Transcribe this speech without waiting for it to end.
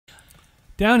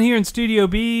Down here in Studio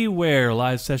B, where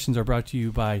live sessions are brought to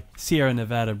you by Sierra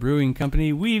Nevada Brewing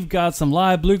Company, we've got some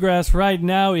live bluegrass right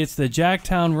now. It's the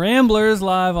JackTown Ramblers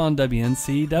live on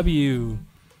WNCW.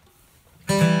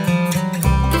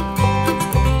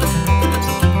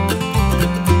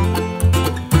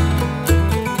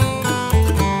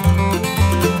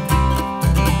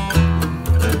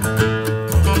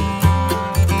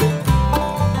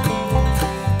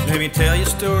 Let me tell you a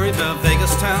story about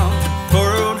Vegas town. Poor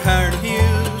old Hired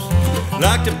Hughes,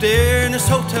 locked up there in his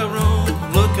hotel room,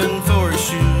 looking for his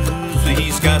shoes.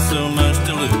 He's got so much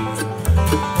to lose.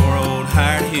 Poor old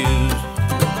Hired Hughes.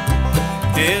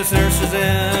 His nurses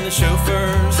and the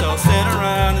chauffeurs all stand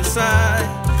around inside,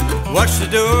 watch the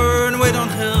door and wait on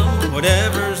him,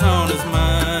 whatever's on his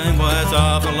mind. Well, it's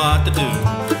awful lot to do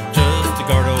just to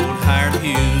guard old Hired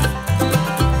Hughes.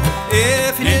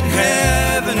 If he didn't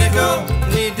have a nickel,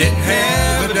 he didn't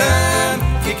have a dime,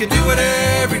 he could do it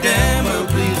every damn well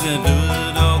please and do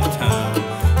it all the time.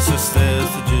 Success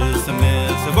is just a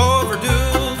mess of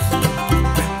overdues.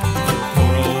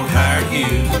 Poor old Hired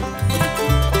Hughes.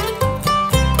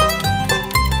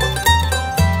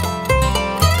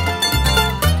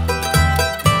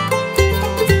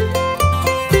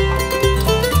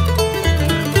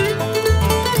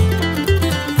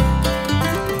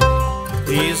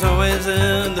 He's always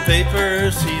in the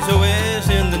papers, he's always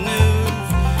in the news.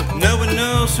 No one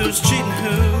knows who's cheating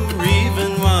who, or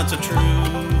even what's the truth.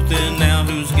 And now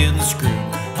who's getting screwed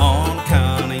on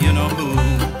account of you know who.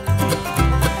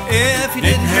 If he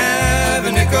didn't have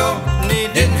a nickel, and he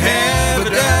didn't have a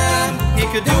dime, he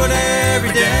could do it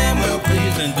every damn well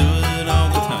please and do it all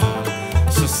the time.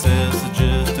 Success is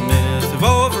just a mess of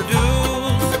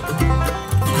overdues.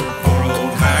 Poor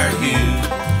old Hired Hughes.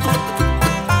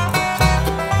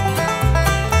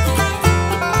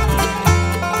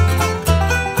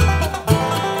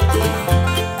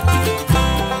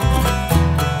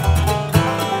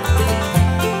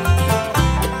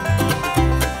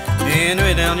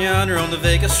 Down yonder on the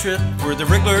Vegas Strip, where the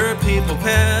regular people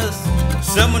pass,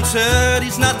 someone said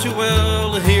he's not too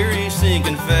well, here he's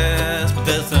sinking fast, but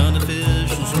that's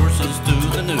unofficial sources to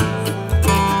the news.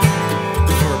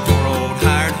 For poor old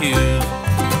Hired Hughes.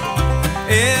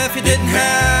 If he didn't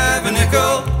have a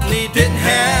nickel, and he didn't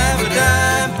have a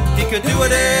dime, he could do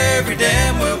it every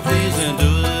damn well please and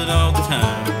do it all the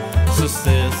time.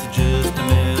 Success is just a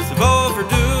mess of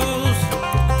overdues.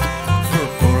 For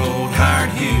poor old Hired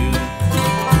Hughes.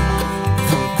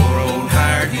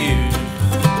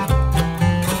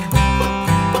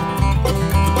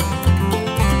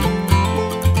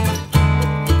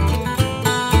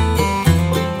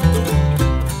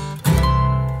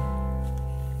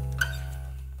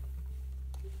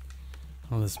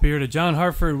 The spirit of John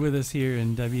Hartford with us here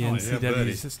in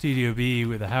WNCW's Studio B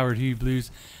with the Howard Hughes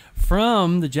Blues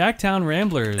from the JackTown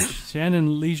Ramblers.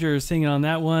 Shannon Leisure is singing on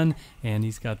that one, and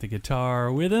he's got the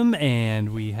guitar with him,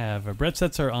 and we have Brett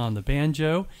Setzer on the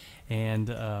banjo, and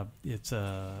it's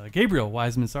Gabriel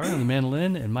Wiseman-Sard on the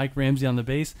mandolin, and Mike Ramsey on the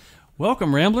bass.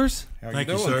 Welcome, Ramblers. How you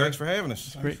doing? Sir. Thanks for having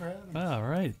us. Great. All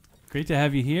right. Great to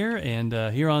have you here, and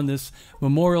here on this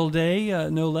Memorial Day,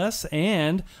 no less,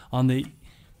 and on the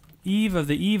eve of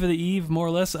the eve, more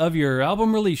or less, of your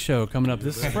album release show coming up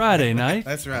this Friday night.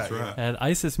 That's right. At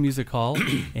Isis Music Hall,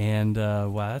 and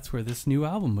wow, that's where this new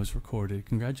album was recorded.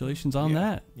 Congratulations on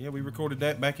that. Yeah, we recorded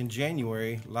that back in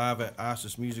January, live at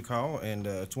Isis Music Hall, and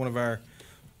it's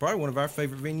probably one of our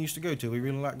favorite venues to go to. We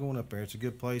really like going up there. It's a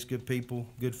good place, good people,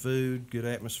 good food, good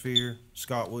atmosphere.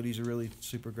 Scott Woody's a really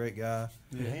super great guy.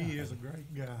 Yeah, he is a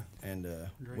great guy. And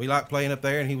we like playing up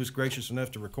there, and he was gracious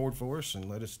enough to record for us and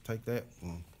let us take that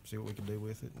and see what we could do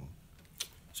with it. And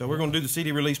so we're going to do the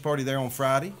CD release party there on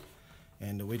Friday,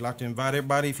 and we'd like to invite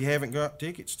everybody, if you haven't got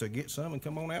tickets, to get some and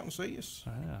come on out and see us.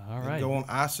 All right. Go on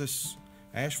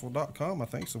IsisAsheville.com, I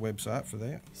think is the website for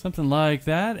that. Something like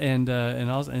that, and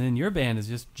then your band is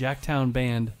just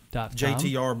JackTownBand.com.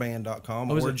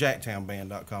 JTRBand.com or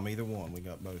JackTownBand.com, either one. We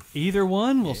got both. Either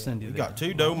one, we'll send you. We there. got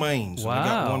two domains. Wow. We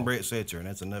got one Brett Setzer, and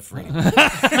that's enough for him.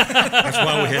 That's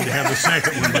why we had to have the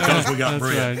second one, because we got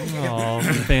Brett. Right. Oh,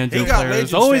 the banjo He got player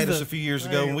is legend always status a few years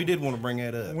ago, and we did want to bring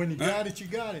that up. When you got it, you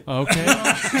got it. Okay.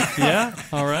 Yeah.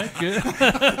 All right. Good.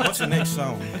 What's the next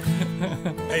song?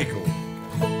 Hey,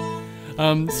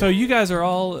 cool. So you guys are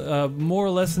all more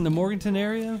or less in the Morganton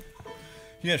area?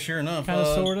 Yeah, sure enough. Kind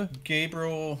of, sort of?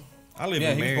 Gabriel. I live in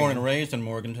Yeah, he Marion. was born and raised in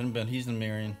Morganton, but he's in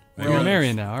Marion. You're in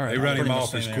Marion now, all right. They ran him Pretty much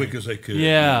off as same quick area. as they could.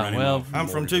 Yeah, well, I'm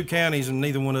from two counties, and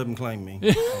neither one of them claimed me.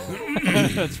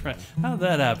 that's right. How'd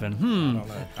that happen?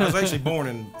 I was actually born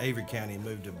in Avery County and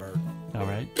moved to Burton. All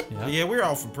right. Yeah. Yeah, we're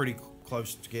all from pretty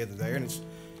close together there, and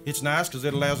it's nice because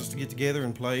it allows us to get together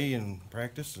and play and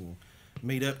practice and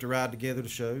meet up to ride together to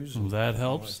shows. Well, that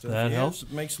helps. That helps.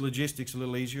 It makes logistics a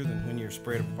little easier than when you're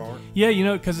spread apart. Yeah, you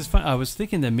know, because it's fun. I was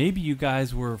thinking that maybe you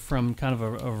guys were from kind of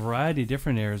a variety of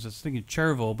different areas. I was thinking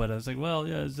Cherville, but I was like, well,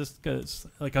 yeah, it's just it's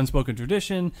like Unspoken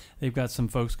Tradition. They've got some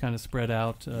folks kind of spread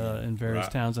out in various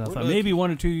towns, and I thought maybe one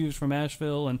or two of you from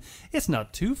Asheville, and it's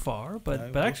not too far,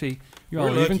 but actually you're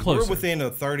all even closer. We're within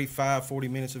a 35, 40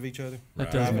 minutes of each other.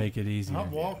 That does make it easier.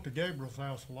 I've walked to Gabriel's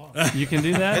house a lot. You can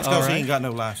do that? That's because he ain't got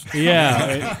no license. Yeah.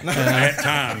 At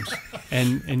times.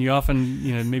 And you often,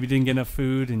 you know, maybe didn't get enough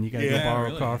food and you got to go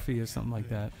borrow coffee or something like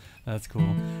that. That's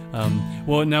cool.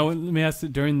 Well, now let me ask you,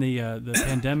 during the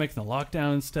pandemic and the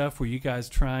lockdown and stuff, were you guys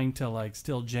trying to like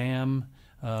still jam,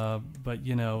 but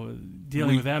you know,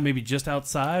 dealing with that maybe just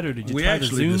outside, or did you try the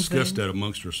Zoom thing? We actually discussed that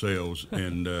amongst ourselves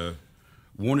and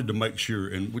wanted to make sure,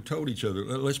 and we told each other,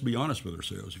 let's be honest with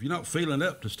ourselves. If you're not feeling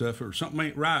up to stuff or something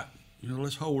ain't right, you know,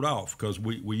 let's hold off, because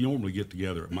we normally get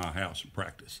together at my house and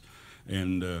practice.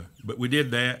 And but we did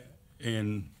that,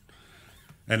 and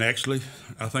actually,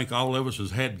 I think all of us has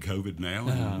had COVID now,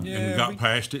 and got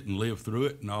past it and lived through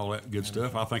it and all that good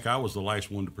stuff. I think I was the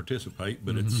last one to participate,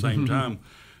 but at the same time,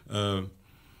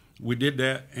 we did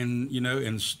that, and you know,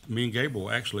 and me and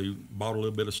Gabriel actually bought a little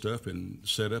bit of stuff and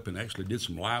set up and actually did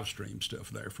some live stream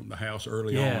stuff there from the house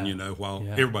early on, you know, while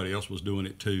everybody else was doing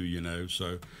it too, you know,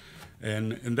 so.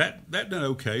 And that done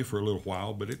okay for a little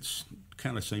while, but it's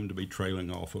kind of seemed to be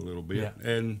trailing off a little bit. Yeah.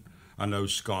 And I know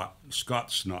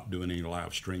Scott's not doing any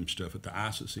live stream stuff at the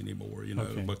ISIS anymore, you know,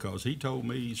 because he told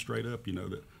me straight up, you know,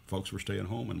 that folks were staying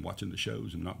home and watching the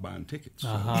shows and not buying tickets. So,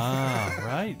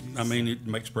 right. I mean, it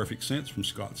makes perfect sense from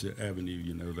Scott's Avenue,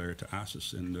 you know, there to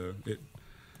ISIS, and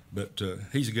but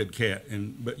he's a good cat,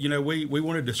 but you know, we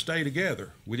wanted to stay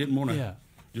together. We didn't want to.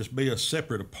 Just be a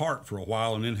separate apart for a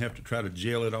while and then have to try to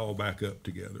gel it all back up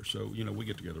together. So, you know, we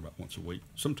get together about once a week.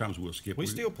 Sometimes we'll skip. We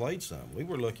still played some. We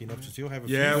were lucky enough to still have a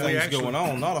few things going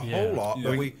on. Not a whole lot,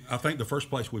 but I think the first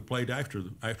place we played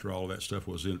after all that stuff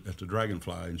was at the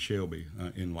Dragonfly in Shelby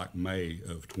in like May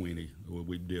of 20.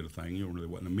 We did a thing. You know, there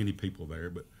wasn't many people there,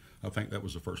 but I think that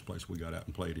was the first place we got out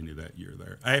and played any that year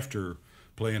there. After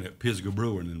playing at Pisgah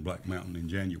Brewing in Black Mountain in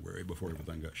January before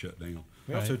everything got shut down.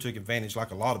 We also took advantage,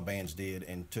 like a lot of bands did,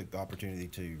 and took the opportunity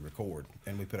to record.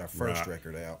 And we put our first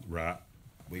record out. Right.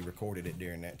 We recorded it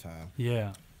during that time.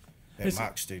 Yeah. At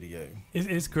Mike's studio.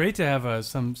 It's great to have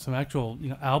some actual, you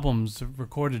know, albums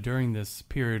recorded during this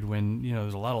period when, you know,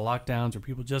 there's a lot of lockdowns or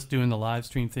people just doing the live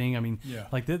stream thing. I mean,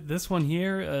 like this one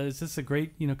here is just a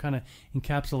great, you know, kind of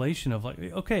encapsulation of like,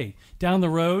 okay, down the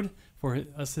road, for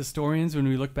us historians, when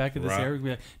we look back at this era, we'll be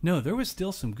like, no, there was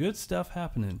still some good stuff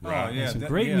happening. Some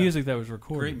great music that was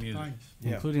recorded. Great music.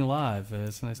 Including live.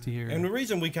 It's nice to hear. And the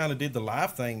reason we kind of did the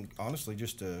live thing, honestly,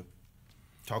 just to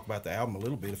talk about the album a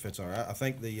little bit, if it's all right. I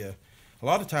think a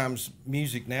lot of times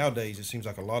music nowadays, it seems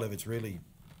like a lot of it's really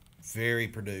very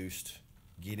produced,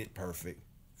 get it perfect,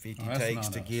 50 takes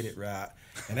to get it right.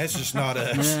 And that's just not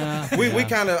us. We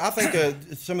kind of, I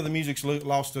think some of the music's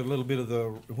lost a little bit of the,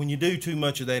 when you do too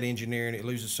much of that engineering, it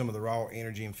loses some of the raw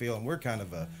energy and feel. And we're kind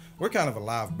of a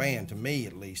live band, to me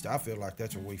at least. I feel like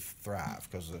that's where we thrive,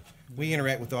 because we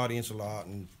interact with the audience a lot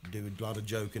and do a lot of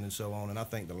joking and so on. And I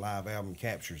think the live album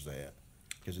captures that,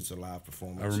 because it's a live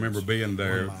performance. I remember being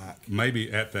there,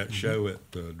 maybe at that show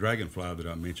at Dragonfly that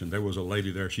I mentioned. There was a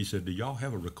lady there. She said, "Do y'all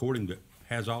have a recording that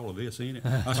has all of this in it?"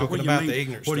 I said, "What do you mean? The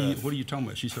ignorant what are you talking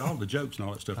about?" She said, "All the jokes and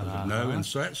all that stuff." I said, "No," and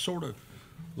so that sort of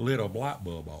lit a light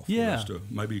bulb off for us to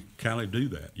maybe kind of do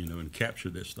that, you know, and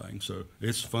capture this thing. So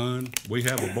it's fun. We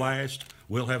have a blast.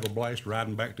 We'll have a blast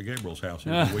riding back to Gabriel's house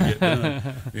when we get done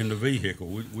in the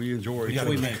vehicle. We enjoy each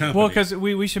other's company. Well, because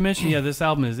we should mention, this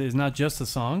album is not just the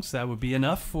songs. That would be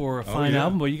enough for a fine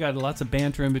album, but you got lots of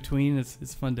banter in between.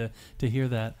 It's fun to hear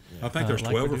that. I think there's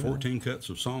 12 or 14 cuts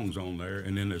of songs on there,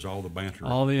 and then there's all the banter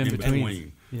in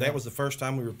between. That was the first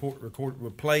time we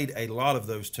played a lot of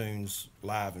those tunes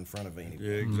live in front of anybody.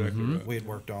 Yeah, exactly right. We had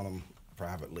worked on them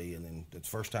privately, and then it's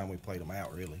the first time we played them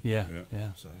out, really. Yeah.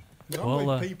 So. But I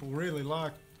believe people really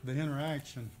like the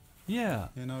interaction. Yeah.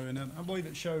 You know, and I believe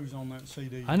it shows on that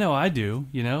CD. I know I do.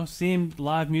 You know, seeing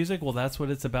live music, well, that's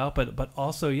what it's about. But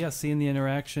also, seeing the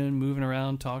interaction, moving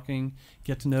around, talking,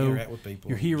 get to know with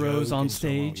people, your heroes on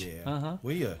stage. So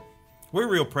we're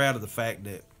real proud of the fact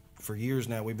that for years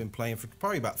now we've been playing for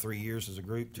probably about 3 years as a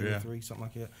group, 2 or 3, something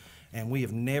like that. And we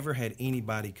have never had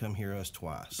anybody come hear us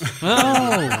twice.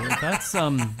 Oh, that's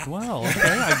well, okay.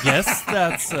 I guess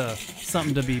that's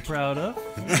something to be proud of.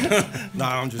 No,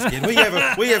 I'm just kidding. We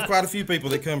have quite a few people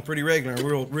that come pretty regular, and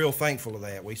we're real thankful of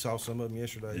that. We saw some of them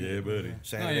yesterday. Yeah, buddy.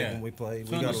 Saturday when we played.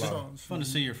 We got a lot. It's fun to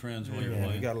see your friends while you're We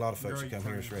playing. got a lot of folks that come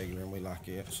here as regular, and we like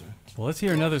it. So. Well, let's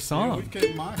hear another We song.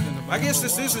 kept Mike in the band I guess for a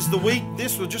this while. is the week.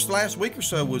 This was just last week or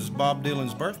so was Bob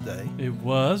Dylan's birthday. It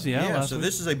was, yeah. Yeah, last so week.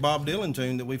 this is a Bob Dylan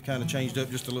tune that we've kind of changed up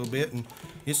just a little bit, and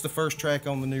it's the first track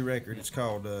on the new record. It's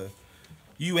called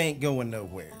 "You Ain't Going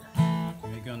Nowhere."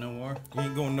 You ain't got no more? You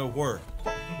ain't going nowhere.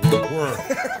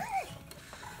 Where?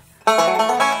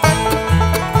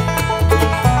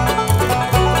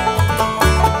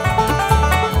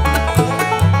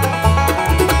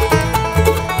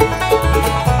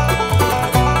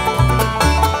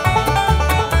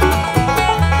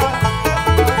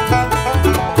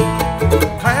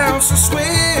 Clouds so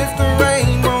swift, the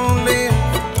rain won't lift.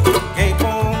 Gate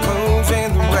won't close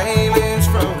and the railings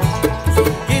froze.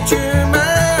 Get your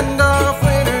mind off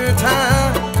winter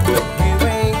time. You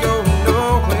ain't going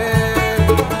nowhere.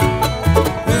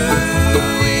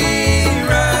 Ooh,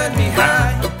 ride me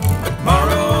high.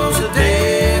 Tomorrow's the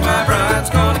day my bride's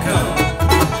gonna come.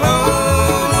 Oh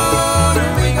Lord,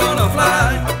 are we gonna fly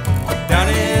down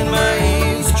in my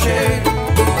easy chair?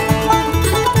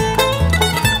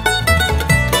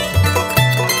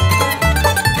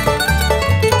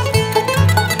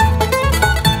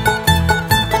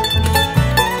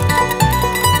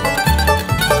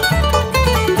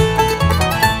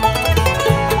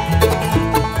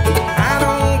 I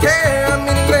don't care how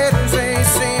many letters they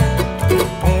sent.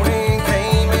 Morning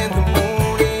came and the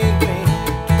morning came.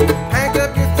 Pack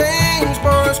up your things,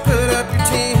 boys, put up your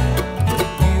tent.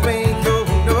 You ain't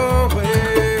going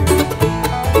nowhere.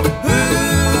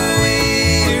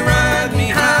 Ooh, ride me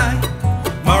high.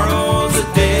 Tomorrow's the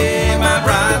day my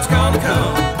bride's gonna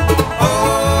come. Oh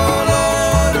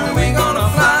Lord, are we gonna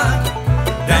fly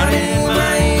down in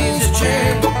my easy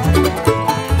chair?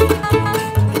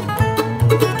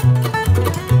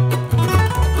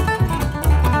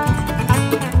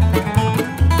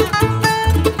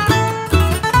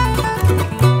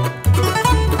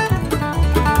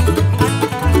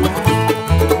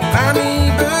 Buy me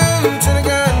boots and a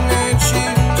gun and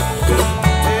shoes,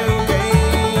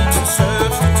 tailgates and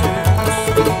substitutes.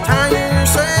 Tie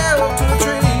yourself to a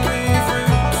tree with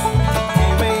roots.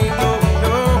 You ain't going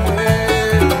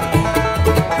nowhere.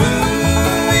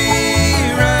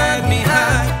 Ooh, ride me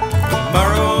high.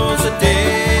 Tomorrow's the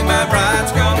day my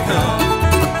bride's gonna come.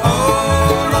 Oh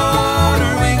Lord,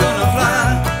 are we gonna fly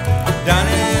down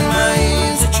in my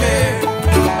easy chair?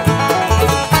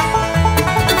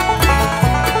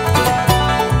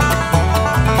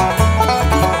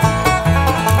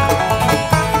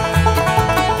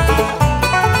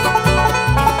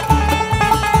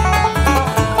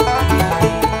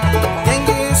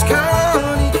 Genghis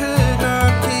Khan, he could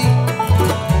not keep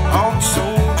all the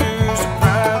soldiers to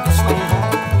private sleep.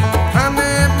 Climb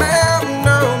that mountain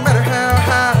no matter how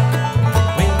high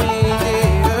when we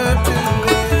get up to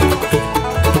it.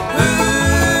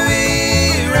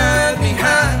 Ooh, ride me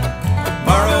high.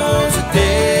 Tomorrow's the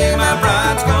day my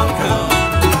bride's gonna come.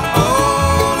 Oh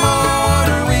Lord,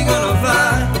 are we gonna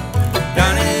fly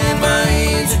down in my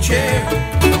easy chair?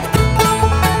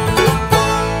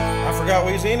 I forgot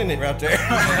we was ending it right there.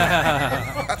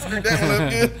 I screwed that one up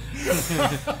good.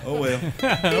 Oh well.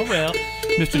 Oh, well.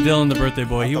 Mr. Dylan, the birthday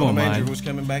boy, he Thought won't the manager mind. was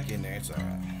coming back in there. It's all right.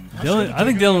 Dylan, I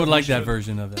think Dylan would like that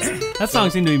version of that. That song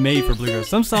seemed to be made for bluegrass.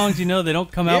 Some songs, they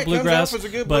don't come Yeah, out it comes bluegrass, off as a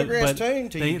good but bluegrass tune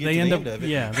till you get they to end the up, end of it.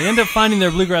 yeah, they end up finding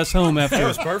their bluegrass home after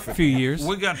was a perfect. few years.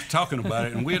 We got to talking about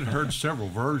it, and we had heard several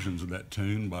versions of that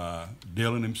tune by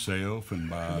Dylan himself and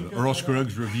by the Earl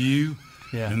Scruggs Review,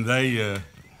 Yeah. and they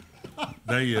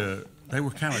were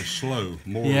kind of slow,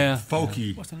 more Yeah.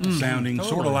 folky sounding, sort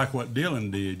Totally. of like what Dylan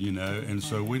did, and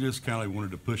so we just kind of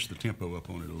wanted to push the tempo up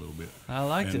on it a little bit. I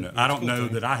liked And it. I don't know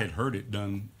that I had heard it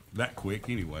done that quick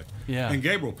anyway. Yeah. And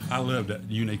Gabriel, I love that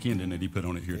unique ending that he put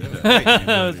on it here today.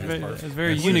 That was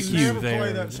very We unique just cue never play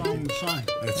there. that song the same.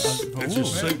 It's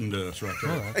just suiting to us right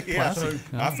there. Yeah,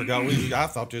 I forgot. I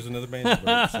thought there was another band.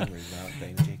 For some reason. I was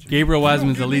paying attention. Gabriel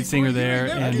Wiseman's the Don't give lead me singer three. there,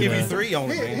 He never and give me three on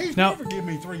the band. He's Now- never give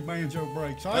me 3 banjo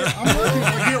breaks. I'm lucky if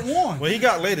I get one. Well, he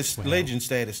got legend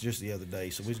status just the other day,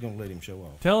 so we're going to let him show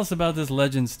off. tell us about this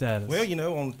legend status. Well,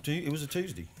 it was a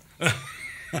Tuesday.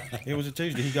 It was a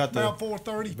Tuesday. He got the About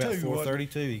 4:32. About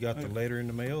 4:32. He got the letter in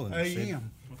the mail and said-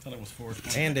 A.M. I thought it was 4.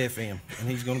 and FM, and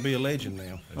he's going to be a legend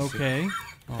now. Okay.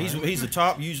 He's the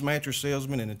top used mattress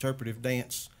salesman and interpretive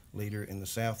dance leader in the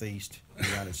Southeast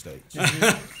United States.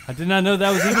 I did not know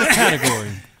that was even a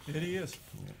category. It is.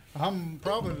 I'm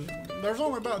probably, there's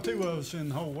only about 2 of us in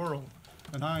the whole world.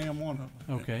 and I am one of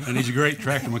them. Okay. And he's a great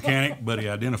tractor mechanic, but he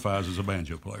identifies as a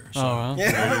banjo player. So. Oh, well. I've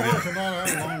been working on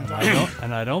that a long time.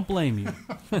 And I don't blame you.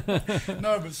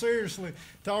 No, but seriously,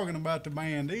 talking about the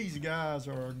band, these guys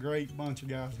are a great bunch of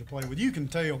guys to play with. You can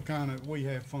tell kind of we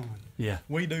have fun. Yeah.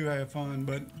 We do have fun,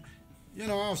 but, you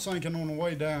know, I was thinking on the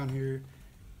way down here,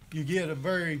 you get a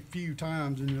very few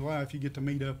times in your life you get to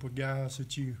meet up with guys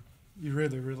that you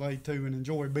really relate to and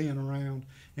enjoy being around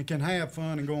and can have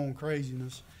fun and go on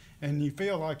craziness. And you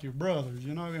feel like you're brothers,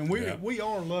 you know. And we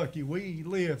are lucky. We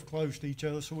live close to each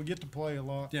other, so we get to play a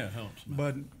lot. Yeah, it helps.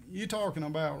 But you're talking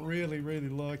about really, really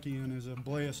lucky and as a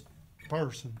blessed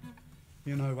person.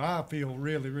 You know, I feel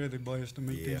really, really blessed to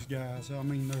meet these guys. I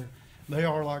mean, they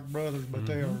are like brothers, but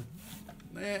they are,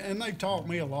 and they've taught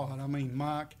me a lot. I mean,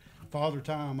 Mike, Father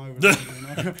Time over there,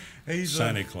 you know. He's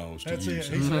Santa Claus to that's use.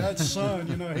 it. That's son,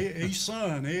 you know. He's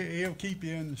son. He'll keep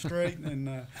you in the straight.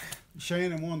 And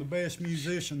Shannon, one of the best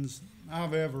musicians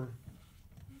I've ever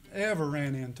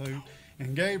ran into.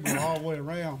 And Gabriel, all the way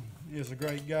around, is a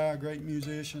great guy, great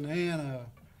musician, and a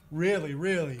really,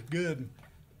 really good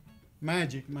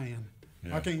magic man.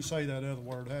 Yeah. I can't say that other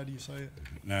word. How do you say it?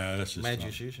 No, that's just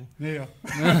Magician. Yeah.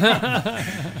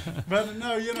 But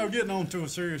no, you know, getting on to a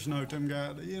serious note, them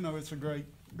guys, you know, it's a great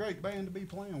band to be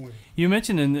playing with. You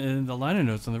mentioned in the liner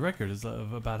notes on the record is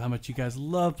about how much you guys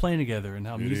love playing together and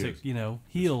how music, is. you know,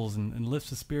 heals and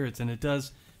lifts the spirits, and it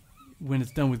does when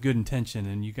it's done with good intention.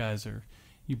 And you guys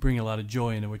you bring a lot of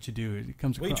joy into what you do. It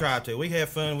comes across. We try to. We have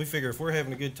fun. We figure if we're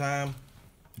having a good time,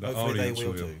 the hopefully they audience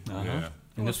will too. Yeah.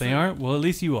 And if they aren't, well, at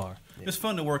least you are. It's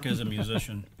fun to work as a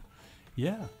musician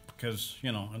Yeah. because,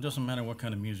 you know, it doesn't matter what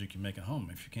kind of music you make at home.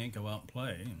 If you can't go out and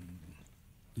play.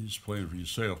 You're just playing for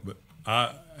yourself. But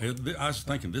I was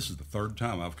thinking this is the third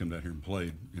time I've come down here and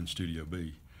played in Studio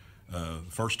B. The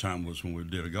first time was when we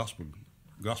did a gospel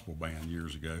band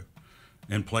years ago,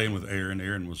 and playing with Aaron.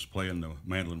 Aaron was playing the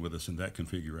mandolin with us in that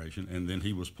configuration, and then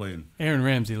he was playing. Aaron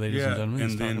Ramsey, ladies and gentlemen. and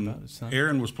He's talking then about his son.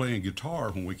 Aaron was playing guitar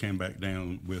when we came back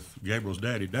down with Gabriel's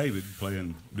daddy, David,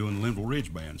 doing Linville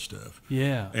Ridge Band stuff.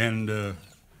 Yeah. And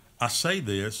I say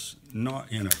this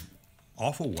not in an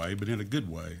awful way, but in a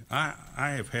good way.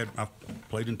 I've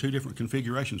played in two different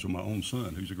configurations with my own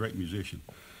son, who's a great musician.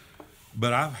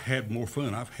 But I've had more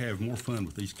fun. I've had more fun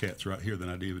with these cats right here than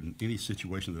I did in any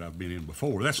situation that I've been in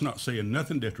before. That's not saying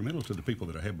nothing detrimental to the people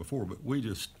that I had before, but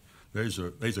there's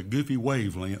a goofy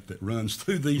wavelength that runs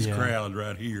through these crowds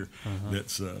right here.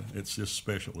 That's it's just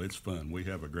special. It's fun. We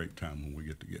have a great time when we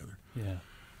get together. Yeah.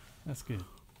 That's good.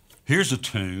 Here's a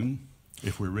tune,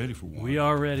 if we're ready for one. We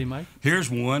are ready, Mike. Here's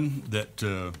one that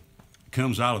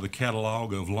comes out of the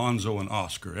catalog of Lonzo and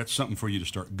Oscar. That's something for you to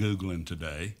start Googling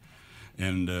today.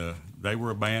 And they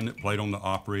were a band that played on the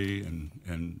Opry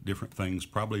and different things,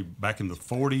 probably back in the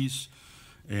 40s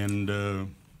and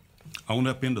on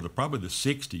up into probably the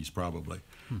 60s, probably.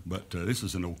 But this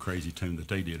is an old crazy tune that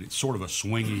they did. It's sort of a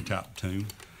swingy type tune,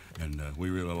 and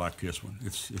we really like this one.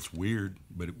 It's weird,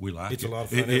 but we like it. It's a lot of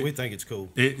fun. We think it's cool.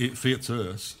 It fits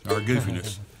us, our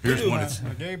goofiness. Here's one that's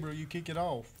Gabriel, you kick it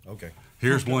off. Okay.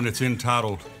 Here's one that's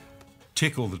entitled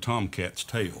 "Tickle the Tomcat's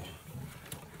Tail."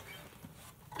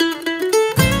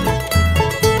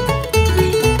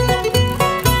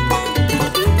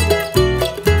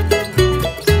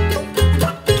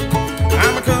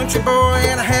 I'm a country boy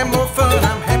and I have more fun.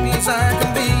 I'm happy as I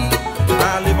can be.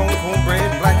 I live on cornbread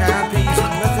and black-eyed peas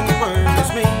and nothing worries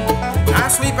me. I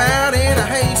sleep out in a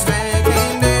haystack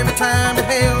and every time it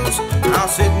hails, I'll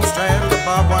sit and straddle the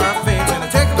barbed wire fence and I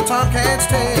tickle the tomcat's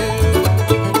tail.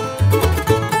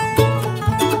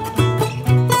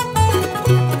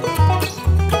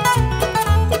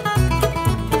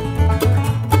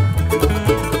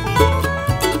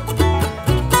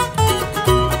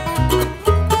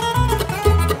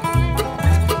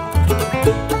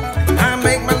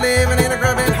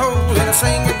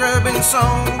 Sing a grubbing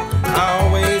song. I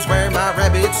always wear my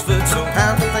rabbit's foot, so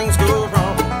how do things go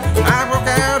wrong? I work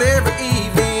out every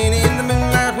evening in the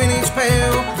moonlight when it's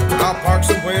pale. I'll park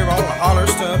somewhere on a holler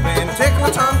stump and tickle a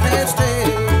tomcat's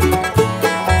tail.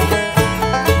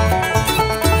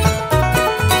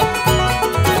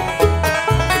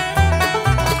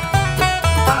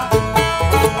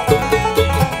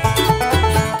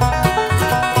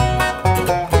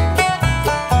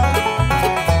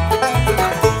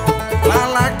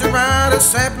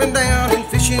 Sapling down and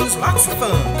fishing's lots of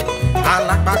fun. I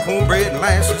like my cornbread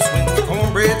molasses when the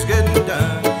cornbread's good and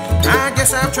done. I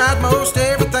guess I've tried most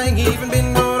everything, even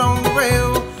been rode on the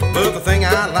rail, but the thing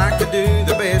I like to do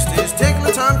the best is tickle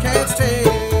a tomcat's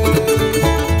tail.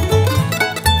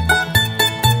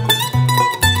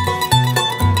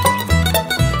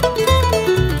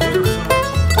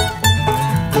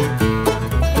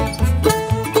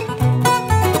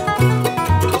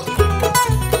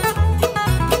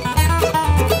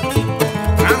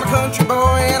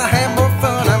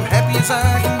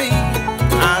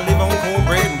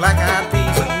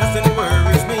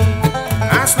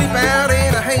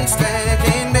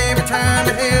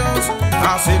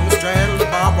 sit and straddle the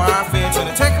barbed wire fence and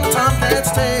tickle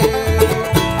tomcat's tail.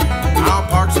 I'll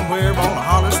park somewhere on a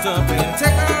holler stump and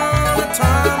tickle the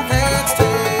tomcat's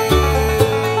tail.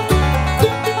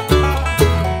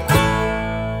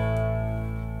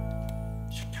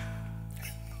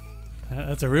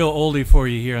 That's a real oldie for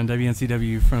you here on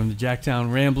WNCW from the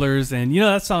JackTown Ramblers. And, you know,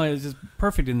 that song is just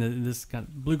perfect in this kind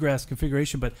of bluegrass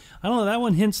configuration. But I don't know, that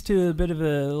one hints to a bit of a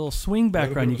little swing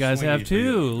background you guys have,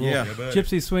 too. A little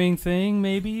gypsy swing thing,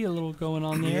 maybe, a little going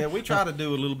on there. Yeah, we try to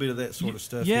do a little bit of that sort of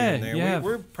stuff yeah, here and there. yeah.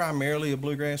 We're primarily a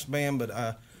bluegrass band, but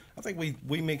I think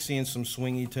we mix in some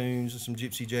swingy tunes and some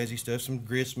gypsy jazzy stuff, some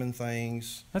Grisman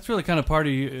things. That's really kind of part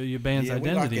of your band's Yeah, identity,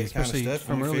 we like that kind of especially stuff,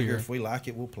 from and we figure earlier. if we like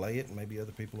it, we'll play it, and maybe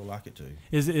other people will like it too.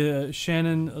 Is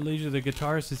Shannon Leisure, the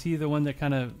guitarist, is he the one that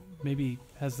kind of maybe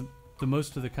has the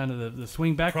most of the kind of the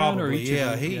swing background? Probably, or each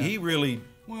yeah. of them? He really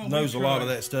Well, knows a we lot try. of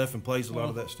that stuff and plays a lot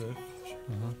of that stuff.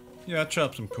 Yeah, I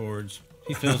chop some chords.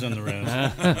 He fills in the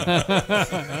rest.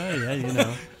 Yeah, you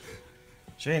know.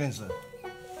 Shannon's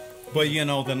But you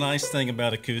know, the nice thing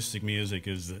about acoustic music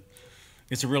is that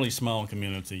it's a really small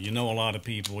community. You know a lot of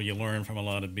people. You learn from a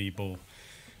lot of people.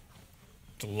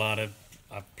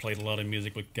 I've played a lot of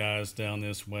music with guys down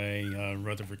this way.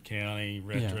 Rutherford County,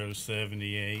 Retro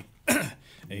 78.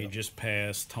 He just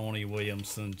passed. Tony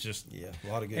Williamson. Just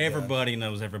a lot of good everybody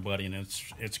knows everybody, and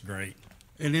it's great.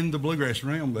 And in the bluegrass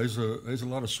realm, there's a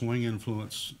lot of swing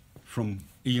influence from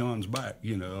eons back.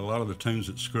 You know, a lot of the tunes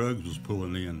that Scruggs was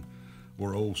pulling in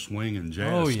were old swing and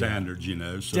jazz standards. You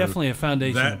know, so definitely a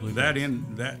foundation. That of bluegrass.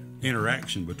 that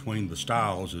interaction between the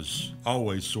styles has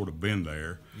always sort of been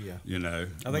there. Yeah. You know,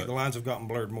 I think the lines have gotten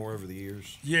blurred more over the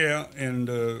years. Yeah, and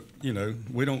you know,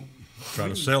 we don't try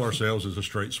to sell ourselves as a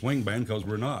straight swing band because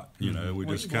we're not. You know, we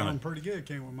just kind of pretty good,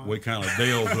 can't we, Mike? we kind of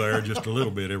delve there just a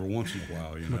little bit every once in a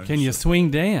while. You know, Can you swing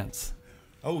dance?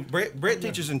 Oh, Brett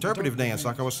teaches interpretive dance,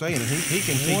 like I was saying. He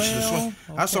can teach the swing.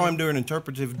 I saw him do an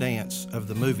interpretive dance of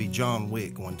the movie John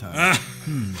Wick one time.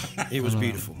 It was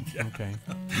beautiful. Okay,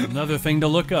 another thing to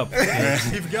look up.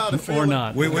 You've got to feel Or it.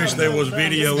 not. we wish there was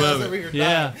video of it.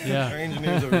 Yeah, Our yeah.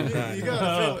 engineers over here. You got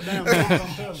to feel it down there. I'm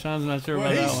telling you. Sean's not sure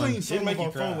Well, about he's that one. seen some make of you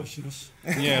our cry. foolishness.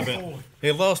 Yeah, but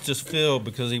he lost his feel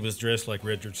because he was dressed like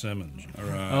Richard Simmons. All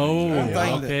right. Oh, thing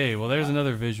that- okay. Well, there's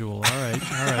another visual. All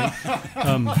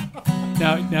right.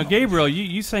 Now, Gabriel,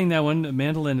 you sang that one.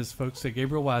 Mandolinist, folks.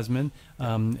 Gabriel Wiseman,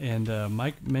 and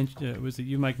Mike mentioned. Was it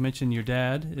you, Mike? Mentioned your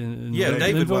dad? In Yeah,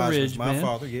 David Linville Wiseman's Ridge my band.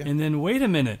 father, yeah. And then wait a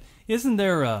minute, isn't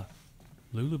there a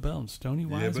Lulu Bell and Stony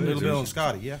Wiseman? Little Bill and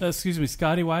Scotty, yeah. Excuse me,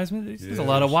 Scotty Wiseman. There's a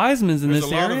lot of Wisemans in There's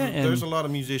this a lot area. of there's a lot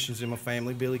of musicians in my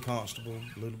family. Billy Constable,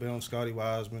 Little Bill and Scotty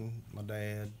Wiseman, my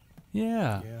dad.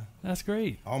 Yeah, Yeah. that's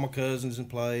great. All my cousins in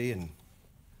play and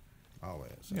all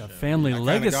that. So You got a family I kinda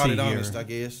legacy got it here. honest, I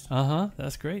guess.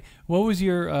 That's great. What was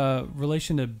your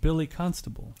relation to Billy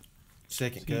Constable?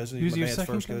 Second cousin. Who's my your dad's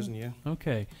second first cousin? cousin, yeah.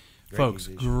 Okay. Great Folks,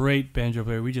 musician. great banjo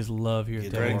player. We just love here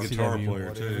at Great Great guitar WNCW.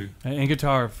 player too. And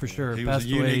guitar, for sure. He was Passed a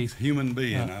unique away. human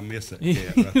being. I miss that He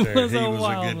cat right there. was He a was a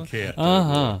wild- good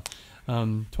cat.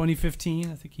 2015,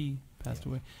 I think he passed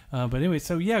away. But anyway,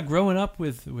 so yeah, growing up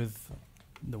with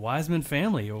the Wiseman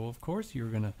family, well, of course you were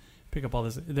going to pick up all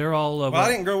this. They're all... Well, I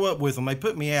didn't grow up with them. They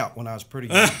put me out when I was pretty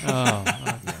young.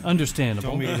 understandable.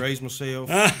 Told me to raise myself,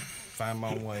 find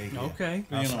my own way. Yeah. Okay.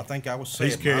 I think I was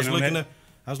He's 7. carrying on that.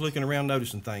 I was looking around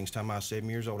noticing things. Time I was 7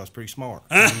 years old, I was pretty smart.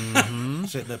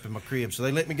 Sitting up in my crib, so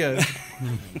they let me go.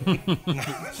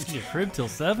 Your crib till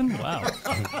 7? Wow.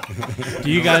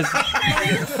 Do you guys...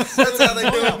 That's how they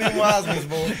do it in Wiseman's,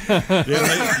 boy.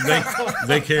 Yeah,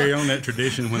 they carry on that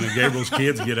tradition. When the Gabriel's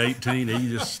kids get 18, he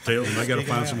just tells them they got to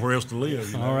find somewhere else to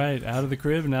live. You know? All right, out of the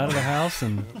crib and out of the house,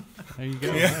 and there you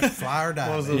go. Fly or die.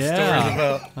 What was baby. those Yeah. stories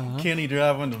about Kenny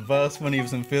driving the bus when he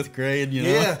was in 5th grade? You know?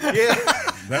 Yeah.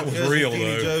 That was Cousin real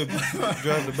Kenny though. Joe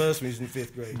drove the bus when he was in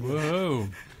 5th grade. Whoa.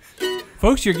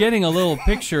 Folks, you're getting a little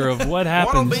picture of what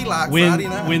happens be like Friday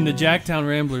night. when the JackTown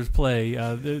Ramblers play.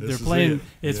 They're is playing. it.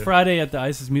 It's Yeah. Friday at the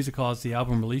ISIS Music Hall. It's the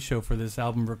album release show for this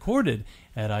album, recorded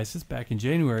at ISIS back in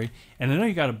January. And I know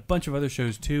you got a bunch of other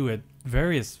shows too at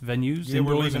various venues. Yeah,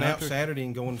 we're indoors leaving and out outdoors. Saturday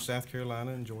and going to South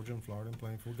Carolina and Georgia and Florida and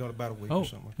playing for. We've got about a week Oh, or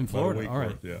something. in About a Florida. week All right,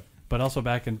 worth, yeah. but also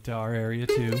back into our area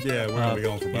too. Yeah, we're gonna be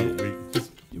gone for about a week.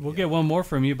 We'll get one more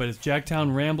from you, but it's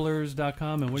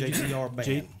JackTownRamblers.com and what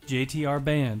JTRBand.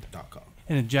 JTRBand.com.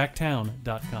 And at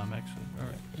jacktown.com, actually. All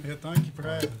right. Yeah, thank you for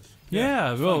having us.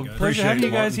 Yeah, well, guys. pleasure having you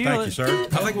it, guys Martin. here. Thank you,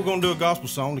 sir. I think we're going to do a gospel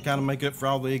song to kind of make up for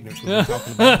all the ignorance we've been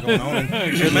talking about going on.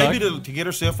 And maybe to get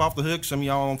herself off the hook, some of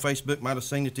y'all on Facebook might have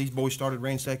seen that these boys started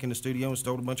ransacking the studio and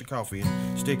stole a bunch of coffee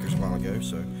and stickers a while ago.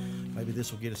 So maybe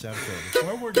this will get us out of trouble.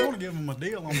 Well, we're going to give them a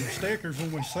deal on the stickers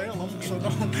when we sell them, so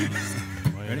don't.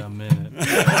 Wait a minute.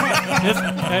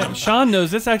 Sean knows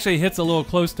this actually hits a little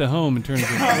close to home in terms of.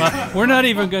 Well, we're not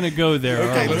even going to go there.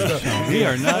 Okay, are we, let's Sean? We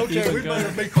are not Okay, even we going.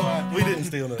 better be quiet. We didn't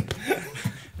steal nothing.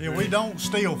 Yeah, we don't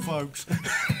steal, folks.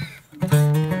 Paul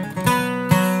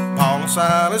and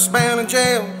Silas been in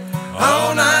jail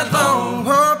all night long.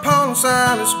 Oh, Paul and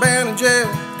Silas been in jail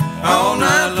all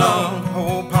night long.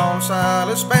 Oh, Paul and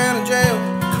Silas been in jail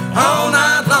all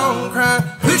night long. Crying,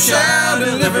 who shall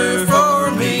deliver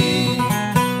for me?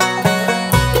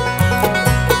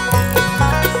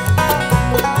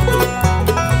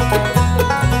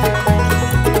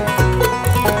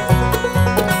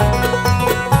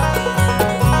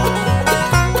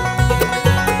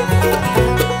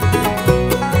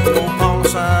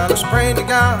 Prayed to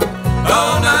God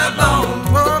all night long.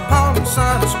 Oh, Paul and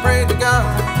Silas prayed to God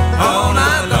all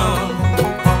night long.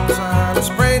 Oh, Paul and Silas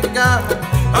prayed to God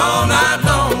all night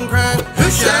long. Crying, who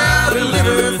shall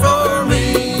deliver for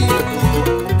me?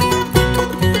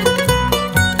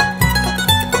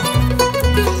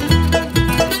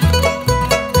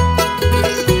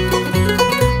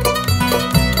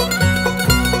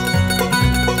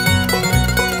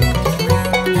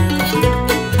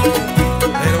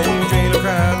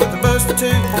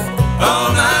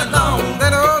 All night long,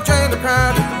 that old jailer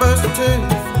cried at the busted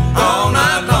tooth. All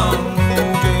night long,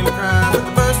 old jailer cried at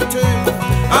the busted tooth.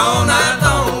 All night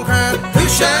long, cried, who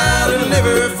shall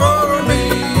deliver for me?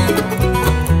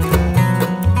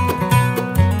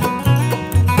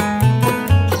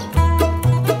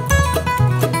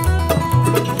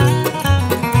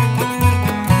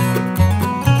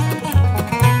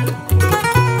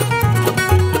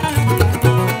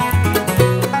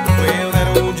 Well,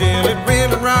 that old jailer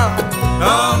really robbed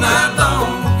all night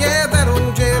long. Yeah, that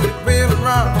old jail it really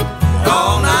rocked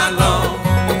all night long.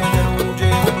 Yeah, that old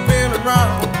jail it really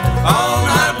rocked all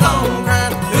night long.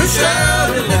 Crying, who shall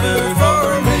deliver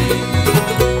for me?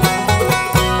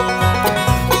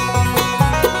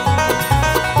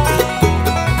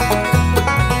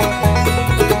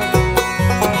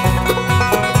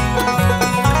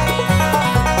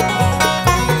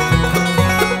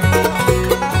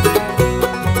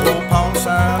 Oh, Paul and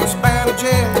Silas been in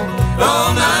jail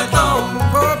all night long.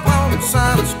 Poor Paul and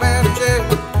Silas been in jail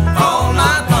all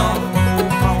night long. Oh,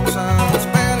 Paul and Silas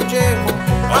been in jail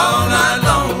all night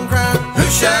long. Crying, who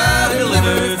shall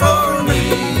deliver for me?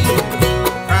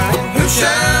 Crying, who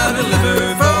shall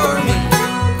deliver for me?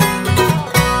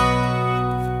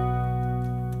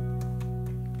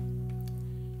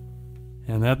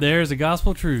 And that there is the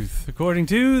gospel truth, according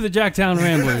to the JackTown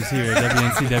Ramblers here at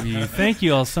WNCW. Thank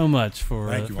you all so much for,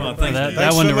 Thank you, for Mark. that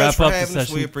Thanks one so to much wrap for up the having us.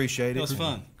 session. We appreciate it. It was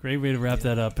fun. Great way to wrap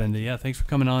that up. And yeah, thanks for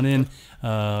coming on in.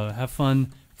 Have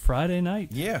fun Friday night.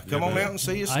 Yeah, come on out and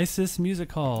see us. ISIS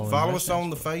Music Hall. Follow us on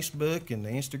the Facebook and the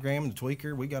Instagram and the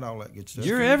Tweaker. We got all that good stuff.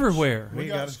 You're everywhere. We We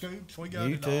got got scoops. We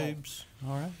got it all. YouTubes.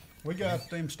 All right. We got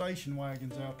them station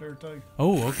wagons out there, too.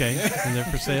 Oh, okay. And they're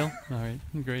for sale? All right.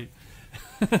 Great.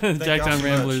 y'all so JackTown much.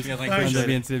 Ramblers Yeah, on thank you.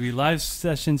 WNCW. Live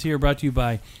sessions here brought to you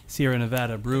by Sierra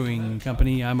Nevada Brewing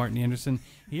Company. I'm Martin Anderson.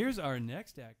 Here's our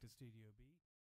next act of studio.